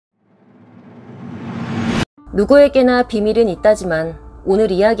누구에게나 비밀은 있다지만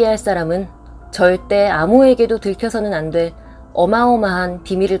오늘 이야기할 사람은 절대 아무에게도 들켜서는 안 될 어마어마한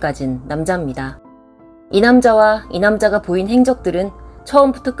비밀을 가진 남자입니다. 이 남자와 이 남자가 보인 행적들은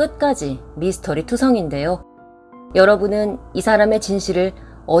처음부터 끝까지 미스터리 투성인데요. 여러분은 이 사람의 진실을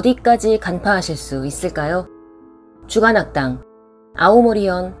어디까지 간파하실 수 있을까요? 주간악당,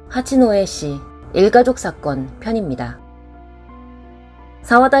 아오모리현 하치노에 씨 일가족 사건 편입니다.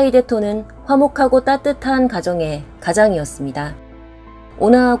 사와다 히데토는 화목하고 따뜻한 가정의 가장이었습니다.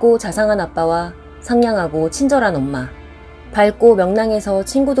 온화하고 자상한 아빠와 상냥하고 친절한 엄마, 밝고 명랑해서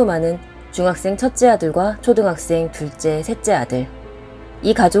친구도 많은 중학생 첫째 아들과 초등학생 둘째, 셋째 아들.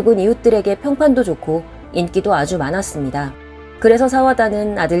 이 가족은 이웃들에게 평판도 좋고 인기도 아주 많았습니다. 그래서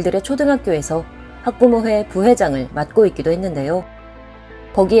사와다는 아들들의 초등학교에서 학부모회 부회장을 맡고 있기도 했는데요.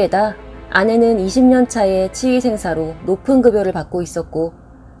 거기에다 아내는 20년 차의 치위생사로 높은 급여를 받고 있었고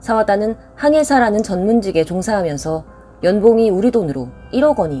사와다는 항해사라는 전문직에 종사하면서 연봉이 우리 돈으로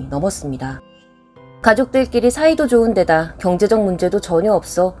 1억 원이 넘었습니다. 가족들끼리 사이도 좋은 데다 경제적 문제도 전혀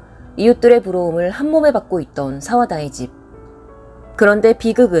없어 이웃들의 부러움을 한몸에 받고 있던 사와다의 집. 그런데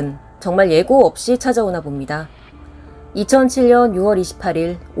비극은 정말 예고 없이 찾아오나 봅니다. 2007년 6월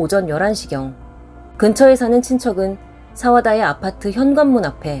 28일 오전 11시경 근처에 사는 친척은 사와다의 아파트 현관문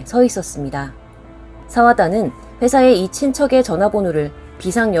앞에 서 있었습니다. 사와다는 회사에 이 친척의 전화번호를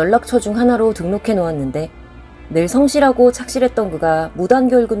비상연락처 중 하나로 등록해 놓았는데 늘 성실하고 착실했던 그가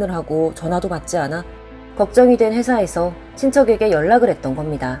무단결근을 하고 전화도 받지 않아 걱정이 된 회사에서 친척에게 연락을 했던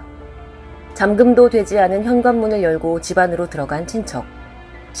겁니다. 잠금도 되지 않은 현관문을 열고 집 안으로 들어간 친척.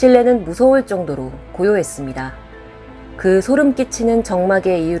 실내는 무서울 정도로 고요했습니다. 그 소름 끼치는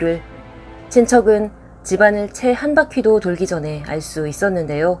정막의 이유를 친척은 집안을 채 한 바퀴도 돌기 전에 알 수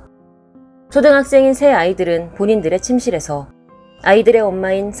있었는데요. 초등학생인 세 아이들은 본인들의 침실에서, 아이들의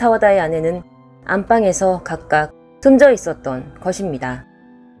엄마인 사와다의 아내는 안방에서 각각 숨져 있었던 것입니다.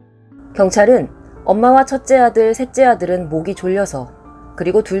 경찰은 엄마와 첫째 아들, 셋째 아들은 목이 졸려서,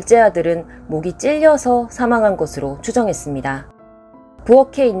 그리고 둘째 아들은 목이 찔려서 사망한 것으로 추정했습니다.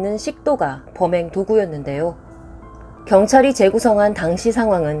 부엌에 있는 식도가 범행 도구였는데요. 경찰이 재구성한 당시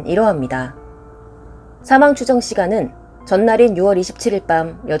상황은 이러합니다. 사망 추정 시간은 전날인 6월 27일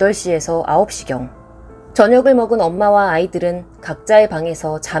밤 8시에서 9시경. 저녁을 먹은 엄마와 아이들은 각자의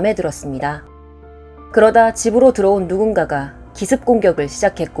방에서 잠에 들었습니다. 그러다 집으로 들어온 누군가가 기습 공격을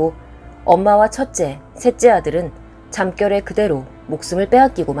시작했고 엄마와 첫째, 셋째 아들은 잠결에 그대로 목숨을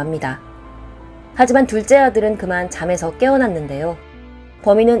빼앗기고 맙니다. 하지만 둘째 아들은 그만 잠에서 깨어났는데요.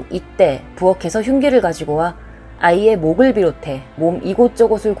 범인은 이때 부엌에서 흉기를 가지고 와 아이의 목을 비롯해 몸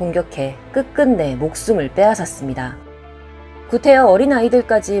이곳저곳을 공격해 끝끝내 목숨을 빼앗았습니다. 구태여 어린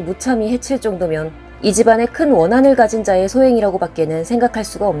아이들까지 무참히 해칠 정도면 이 집안에 큰 원한을 가진 자의 소행이라고 밖에는 생각할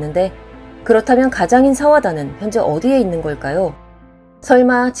수가 없는데, 그렇다면 가장인 사와다는 현재 어디에 있는 걸까요?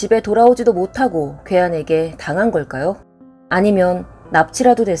 설마 집에 돌아오지도 못하고 괴한에게 당한 걸까요? 아니면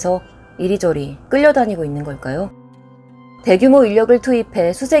납치라도 돼서 이리저리 끌려다니고 있는 걸까요? 대규모 인력을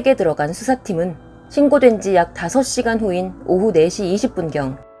투입해 수색에 들어간 수사팀은 신고된 지 약 5시간 후인 오후 4시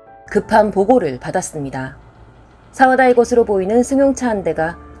 20분경 급한 보고를 받았습니다. 사와다의 것으로 보이는 승용차 한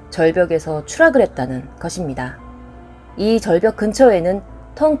대가 절벽에서 추락을 했다는 것입니다. 이 절벽 근처에는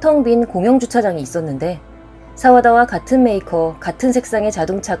텅텅 빈 공영주차장이 있었는데 사와다와 같은 메이커, 같은 색상의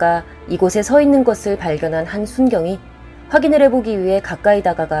자동차가 이곳에 서 있는 것을 발견한 한 순경이 확인을 해보기 위해 가까이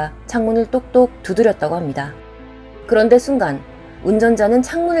다가가 창문을 똑똑 두드렸다고 합니다. 그런데 순간 운전자는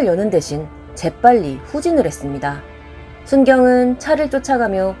창문을 여는 대신 재빨리 후진을 했습니다. 순경은 차를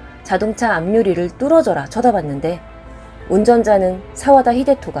쫓아가며 자동차 앞유리를 뚫어져라 쳐다봤는데 운전자는 사와다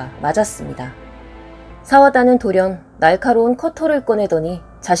히데토가 맞았습니다. 사와다는 돌연 날카로운 커터를 꺼내더니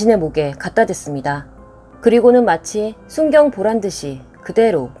자신의 목에 갖다 댔습니다. 그리고는 마치 순경 보란듯이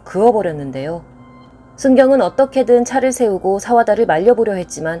그대로 그어버렸는데요. 순경은 어떻게든 차를 세우고 사와다를 말려보려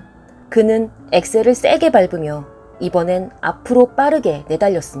했지만 그는 엑셀을 세게 밟으며 이번엔 앞으로 빠르게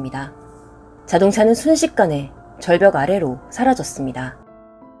내달렸습니다. 자동차는 순식간에 절벽 아래로 사라졌습니다.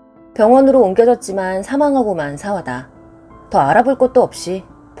 병원으로 옮겨졌지만 사망하고만 사와다. 더 알아볼 것도 없이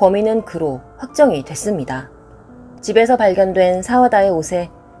범인은 그로 확정이 됐습니다. 집에서 발견된 사와다의 옷에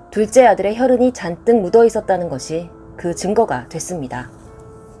둘째 아들의 혈흔이 잔뜩 묻어 있었다는 것이 그 증거가 됐습니다.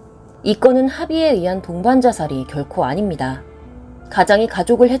 이 건은 합의에 의한 동반자살이 결코 아닙니다. 가장이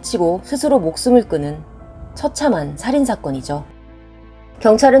가족을 해치고 스스로 목숨을 끊은 처참한 살인사건이죠.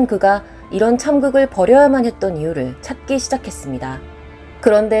 경찰은 그가 이런 참극을 벌여야만 했던 이유를 찾기 시작했습니다.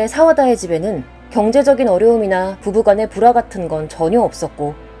 그런데 사와다의 집에는 경제적인 어려움이나 부부간의 불화 같은 건 전혀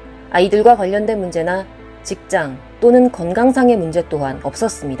없었고 아이들과 관련된 문제나 직장 또는 건강상의 문제 또한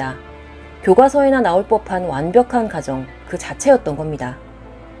없었습니다. 교과서에나 나올 법한 완벽한 가정 그 자체였던 겁니다.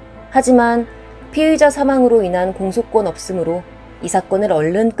 하지만 피의자 사망으로 인한 공소권 없음으로 이 사건을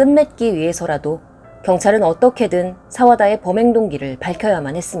얼른 끝맺기 위해서라도 경찰은 어떻게든 사와다의 범행 동기를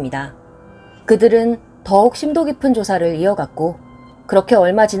밝혀야만 했습니다. 그들은 더욱 심도 깊은 조사를 이어갔고 그렇게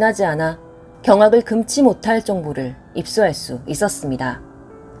얼마 지나지 않아 경악을 금치 못할 정보를 입수할 수 있었습니다.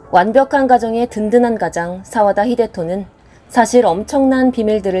 완벽한 가정의 든든한 가장 사와다 히데토는 사실 엄청난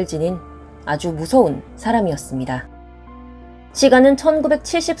비밀들을 지닌 아주 무서운 사람이었습니다. 시간은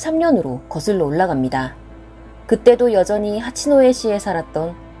 1973년으로 거슬러 올라갑니다. 그때도 여전히 하치노에시에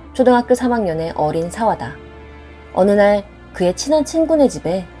살았던 초등학교 3학년의 어린 사와다. 어느 날 그의 친한 친구네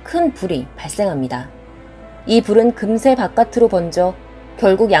집에 큰 불이 발생합니다. 이 불은 금세 바깥으로 번져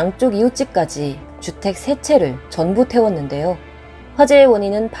결국 양쪽 이웃집까지 주택 3채를 전부 태웠는데요. 화재의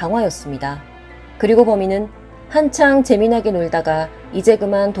원인은 방화였습니다. 그리고 범인은 한창 재미나게 놀다가 이제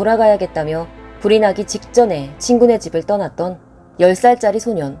그만 돌아가야겠다며 불이 나기 직전에 친구네 집을 떠났던 10살짜리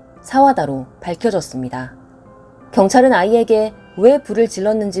소년 사와다로 밝혀졌습니다. 경찰은 아이에게 왜 불을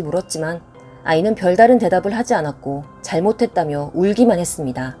질렀는지 물었지만 아이는 별다른 대답을 하지 않았고 잘못했다며 울기만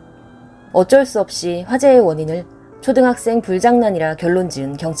했습니다. 어쩔 수 없이 화재의 원인을 초등학생 불장난이라 결론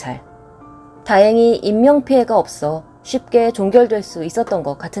지은 경찰. 다행히 인명피해가 없어 쉽게 종결될 수 있었던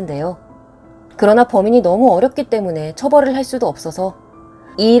것 같은데요. 그러나 범인이 너무 어렵기 때문에 처벌을 할 수도 없어서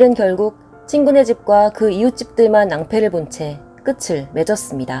이 일은 결국 친구네 집과 그 이웃집들만 낭패를 본 채 끝을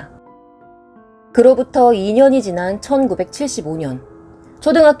맺었습니다. 그로부터 2년이 지난 1975년,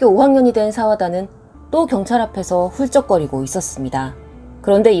 초등학교 5학년이 된 사와다는 또 경찰 앞에서 훌쩍거리고 있었습니다.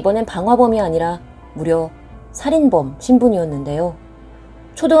 그런데 이번엔 방화범이 아니라 무려 살인범 신분이었는데요.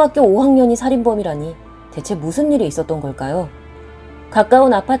 초등학교 5학년이 살인범이라니 대체 무슨 일이 있었던 걸까요?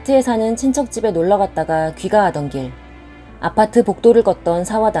 가까운 아파트에 사는 친척집에 놀러갔다가 귀가하던 길, 아파트 복도를 걷던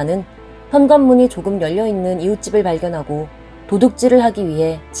사와다는 현관문이 조금 열려있는 이웃집을 발견하고 도둑질을 하기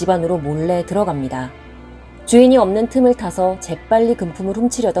위해 집 안으로 몰래 들어갑니다. 주인이 없는 틈을 타서 재빨리 금품을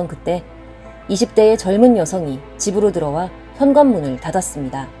훔치려던 그때 20대의 젊은 여성이 집으로 들어와 현관문을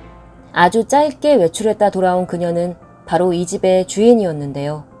닫았습니다. 아주 짧게 외출했다 돌아온 그녀는 바로 이 집의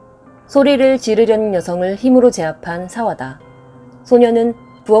주인이었는데요. 소리를 지르려는 여성을 힘으로 제압한 사와다. 소녀는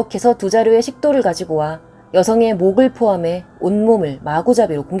부엌에서 2자루의 식도를 가지고 와 여성의 목을 포함해 온몸을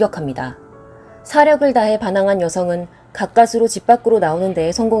마구잡이로 공격합니다. 사력을 다해 반항한 여성은 가까스로 집 밖으로 나오는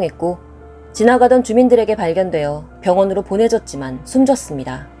데에 성공했고 지나가던 주민들에게 발견되어 병원으로 보내졌지만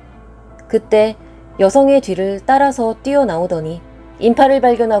숨졌습니다. 그때 여성의 뒤를 따라서 뛰어나오더니 인파를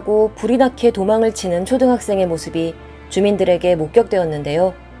발견하고 불이 나게 도망을 치는 초등학생의 모습이 주민들에게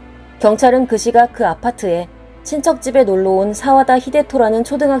목격되었는데요. 경찰은 그 시각 그 아파트에 친척집에 놀러온 사와다 히데토라는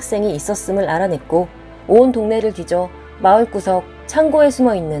초등학생이 있었음을 알아냈고 온 동네를 뒤져 마을구석 창고에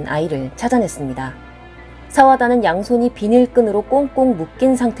숨어있는 아이를 찾아냈습니다. 사와다는 양손이 비닐끈으로 꽁꽁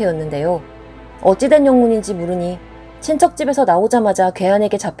묶인 상태였는데요. 어찌된 영문인지 모르니 친척집에서 나오자마자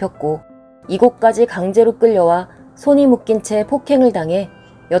괴한에게 잡혔고 이곳까지 강제로 끌려와 손이 묶인 채 폭행을 당해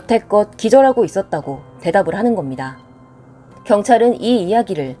여태껏 기절하고 있었다고 대답을 하는 겁니다. 경찰은 이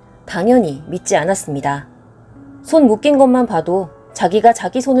이야기를 당연히 믿지 않았습니다. 손 묶인 것만 봐도 자기가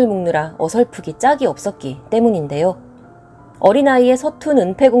자기 손을 묶느라 어설프기 짝이 없었기 때문인데요. 어린아이의 서툰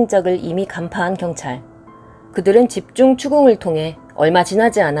은폐 공작을 이미 간파한 경찰. 그들은 집중 추궁을 통해 얼마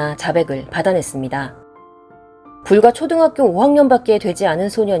지나지 않아 자백을 받아냈습니다. 불과 초등학교 5학년밖에 되지 않은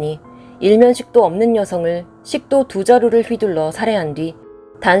소년이 일면식도 없는 여성을 식도 2자루를 휘둘러 살해한 뒤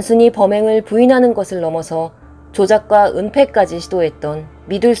단순히 범행을 부인하는 것을 넘어서 조작과 은폐까지 시도했던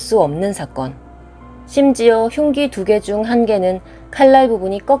믿을 수 없는 사건. 심지어 흉기 2개 중 1개는 칼날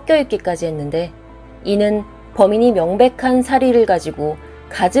부분이 꺾여 있기까지 했는데 이는 범인이 명백한 사리를 가지고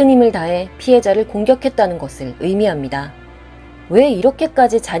갖은 힘을 다해 피해자를 공격했다는 것을 의미합니다. 왜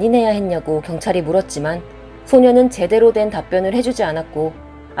이렇게까지 잔인해야 했냐고 경찰이 물었지만 소녀는 제대로 된 답변을 해주지 않았고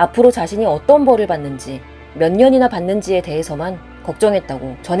앞으로 자신이 어떤 벌을 받는지 몇 년이나 받는지에 대해서만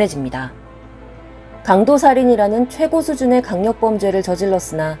걱정했다고 전해집니다. 강도살인이라는 최고 수준의 강력범죄를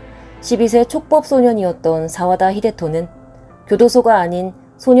저질렀으나 12세 촉법소년이었던 사와다 히데토는 교도소가 아닌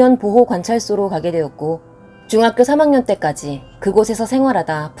소년보호관찰소로 가게 되었고 중학교 3학년 때까지 그곳에서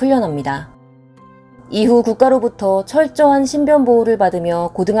생활하다 풀려납니다. 이후 국가로부터 철저한 신변보호를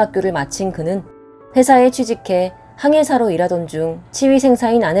받으며 고등학교를 마친 그는 회사에 취직해 항해사로 일하던 중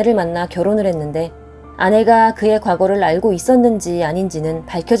치위생사인 아내를 만나 결혼을 했는데 아내가 그의 과거를 알고 있었는지 아닌지는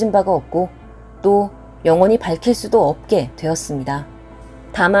밝혀진 바가 없고 또 영원히 밝힐 수도 없게 되었습니다.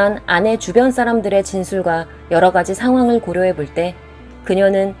 다만 아내 주변 사람들의 진술과 여러 가지 상황을 고려해 볼 때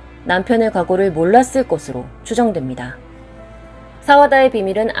그녀는 남편의 과거를 몰랐을 것으로 추정됩니다. 사와다의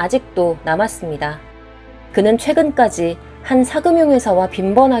비밀은 아직도 남았습니다. 그는 최근까지 한 사금융회사와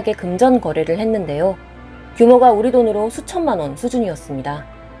빈번하게 금전 거래를 했는데요. 규모가 우리 돈으로 수천만 원 수준이었습니다.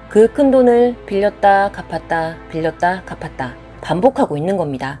 그 큰 돈을 빌렸다 갚았다 빌렸다 갚았다 반복하고 있는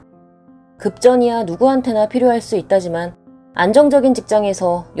겁니다. 급전이야 누구한테나 필요할 수 있다지만 안정적인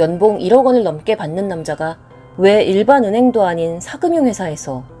직장에서 연봉 1억 원을 넘게 받는 남자가 왜 일반 은행도 아닌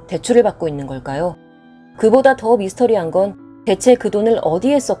사금융회사에서 대출을 받고 있는 걸까요? 그보다 더 미스터리한 건 대체 그 돈을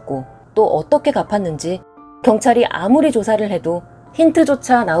어디에 썼고 또 어떻게 갚았는지 경찰이 아무리 조사를 해도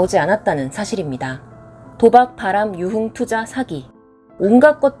힌트조차 나오지 않았다는 사실입니다. 도박, 바람, 유흥, 투자, 사기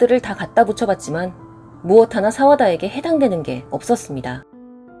온갖 것들을 다 갖다 붙여봤지만 무엇 하나 사와다에게 해당되는 게 없었습니다.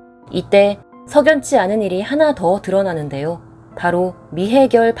 이때 석연치 않은 일이 하나 더 드러나는데요. 바로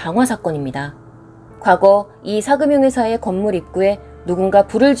미해결 방화 사건입니다. 과거 이 사금융회사의 건물 입구에 누군가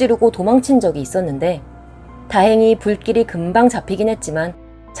불을 지르고 도망친 적이 있었는데 다행히 불길이 금방 잡히긴 했지만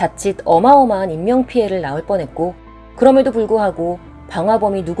자칫 어마어마한 인명피해를 낳을 뻔했고 그럼에도 불구하고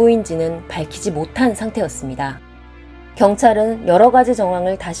방화범이 누구인지는 밝히지 못한 상태였습니다. 경찰은 여러 가지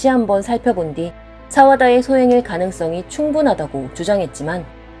정황을 다시 한번 살펴본 뒤 사와다의 소행일 가능성이 충분하다고 주장했지만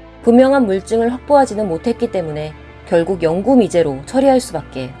분명한 물증을 확보하지는 못했기 때문에 결국 영구미제로 처리할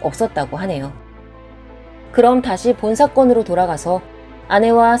수밖에 없었다고 하네요. 그럼 다시 본 사건으로 돌아가서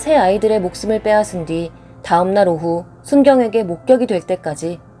아내와 새 아이들의 목숨을 빼앗은 뒤 다음날 오후 순경에게 목격이 될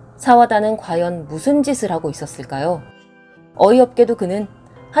때까지 사와다는 과연 무슨 짓을 하고 있었을까요? 어이없게도 그는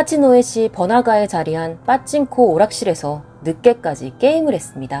하치노에시 번화가에 자리한 빠찡코 오락실에서 늦게까지 게임을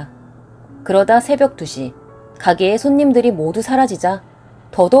했습니다. 그러다 새벽 2시 가게의 손님들이 모두 사라지자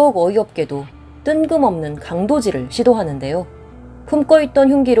더더욱 어이없게도 뜬금없는 강도질을 시도하는데요. 품고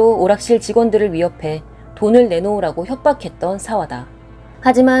있던 흉기로 오락실 직원들을 위협해 돈을 내놓으라고 협박했던 사와다.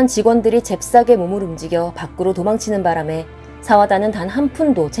 하지만 직원들이 잽싸게 몸을 움직여 밖으로 도망치는 바람에 사와다는 단 한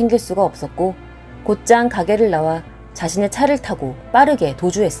푼도 챙길 수가 없었고 곧장 가게를 나와 자신의 차를 타고 빠르게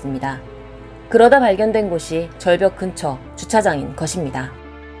도주했습니다. 그러다 발견된 곳이 절벽 근처 주차장인 것입니다.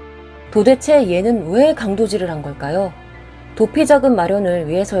 도대체 얘는 왜 강도질을 한 걸까요? 도피 자금 마련을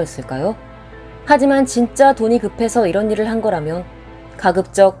위해서였을까요? 하지만 진짜 돈이 급해서 이런 일을 한 거라면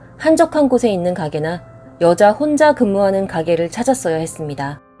가급적 한적한 곳에 있는 가게나 여자 혼자 근무하는 가게를 찾았어야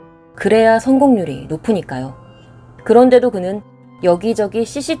했습니다. 그래야 성공률이 높으니까요. 그런데도 그는 여기저기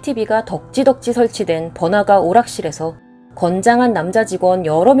CCTV가 덕지덕지 설치된 번화가 오락실에서 건장한 남자 직원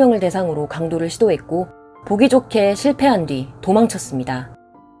여러 명을 대상으로 강도를 시도했고 보기 좋게 실패한 뒤 도망쳤습니다.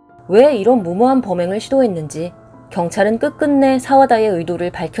 왜 이런 무모한 범행을 시도했는지 경찰은 끝끝내 사와다의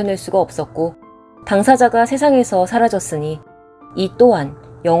의도를 밝혀낼 수가 없었고 당사자가 세상에서 사라졌으니 이 또한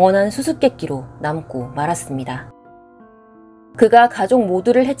영원한 수수께끼로 남고 말았습니다. 그가 가족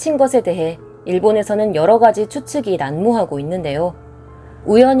모두를 해친 것에 대해 일본에서는 여러 가지 추측이 난무하고 있는데요.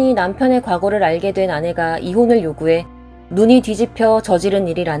 우연히 남편의 과거를 알게 된 아내가 이혼을 요구해 눈이 뒤집혀 저지른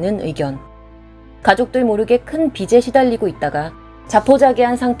일이라는 의견. 가족들 모르게 큰 빚에 시달리고 있다가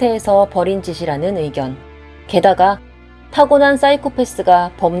자포자기한 상태에서 벌인 짓이라는 의견. 게다가 타고난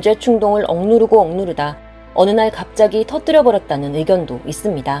사이코패스가 범죄 충동을 억누르다 어느 날 갑자기 터뜨려버렸다는 의견도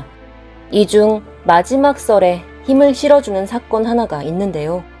있습니다. 이 중 마지막 썰에 힘을 실어주는 사건 하나가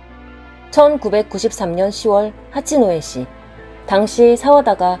있는데요. 1993년 10월 하치노에시, 당시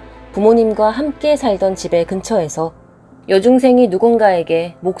사와다가 부모님과 함께 살던 집의 근처에서 여중생이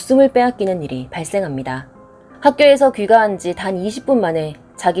누군가에게 목숨을 빼앗기는 일이 발생합니다. 학교에서 귀가한 지 단 20분 만에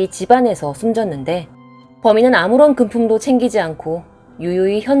자기 집안에서 숨졌는데 범인은 아무런 금품도 챙기지 않고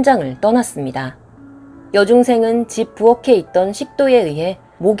유유히 현장을 떠났습니다. 여중생은 집 부엌에 있던 식도에 의해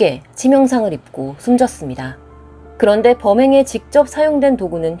목에 치명상을 입고 숨졌습니다. 그런데 범행에 직접 사용된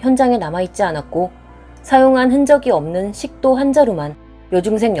도구는 현장에 남아있지 않았고 사용한 흔적이 없는 식도 한 자루만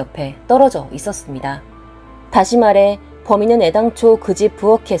여중생 옆에 떨어져 있었습니다. 다시 말해 범인은 애당초 그 집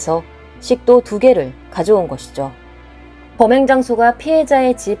부엌에서 식도 2개를 가져온 것이죠. 범행 장소가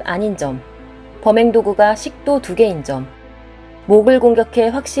피해자의 집 아닌 점, 범행 도구가 식도 2개인 점, 목을 공격해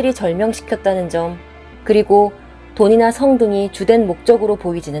확실히 절명시켰다는 점, 그리고 돈이나 성 등이 주된 목적으로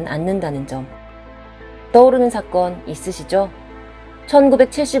보이지는 않는다는 점. 떠오르는 사건 있으시죠?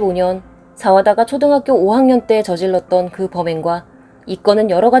 1975년 사와다가 초등학교 5학년 때 저질렀던 그 범행과 이 건은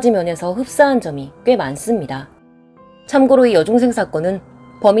여러 가지 면에서 흡사한 점이 꽤 많습니다. 참고로 이 여중생 사건은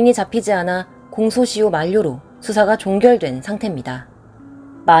범인이 잡히지 않아 공소시효 만료로 수사가 종결된 상태입니다.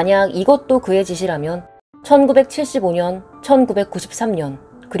 만약 이것도 그의 짓이라면 1975년, 1993년,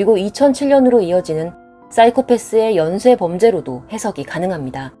 그리고 2007년으로 이어지는 사이코패스의 연쇄 범죄로도 해석이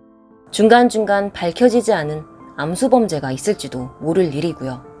가능합니다. 중간중간 밝혀지지 않은 암수범죄가 있을지도 모를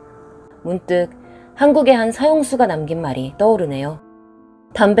일이고요. 문득 한국의 한 사형수가 남긴 말이 떠오르네요.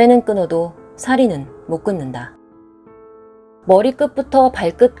 담배는 끊어도 살인은 못 끊는다. 머리끝부터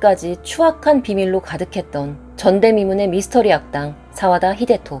발끝까지 추악한 비밀로 가득했던 전대미문의 미스터리 악당 사와다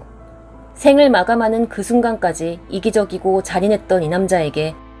히데토. 생을 마감하는 그 순간까지 이기적이고 잔인했던 이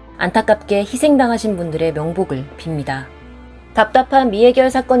남자에게 안타깝게 희생당하신 분들의 명복을 빕니다. 답답한 미해결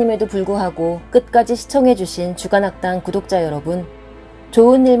사건임에도 불구하고 끝까지 시청해주신 주간악당 구독자 여러분,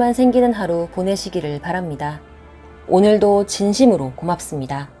 좋은 일만 생기는 하루 보내시기를 바랍니다. 오늘도 진심으로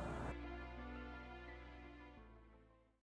고맙습니다.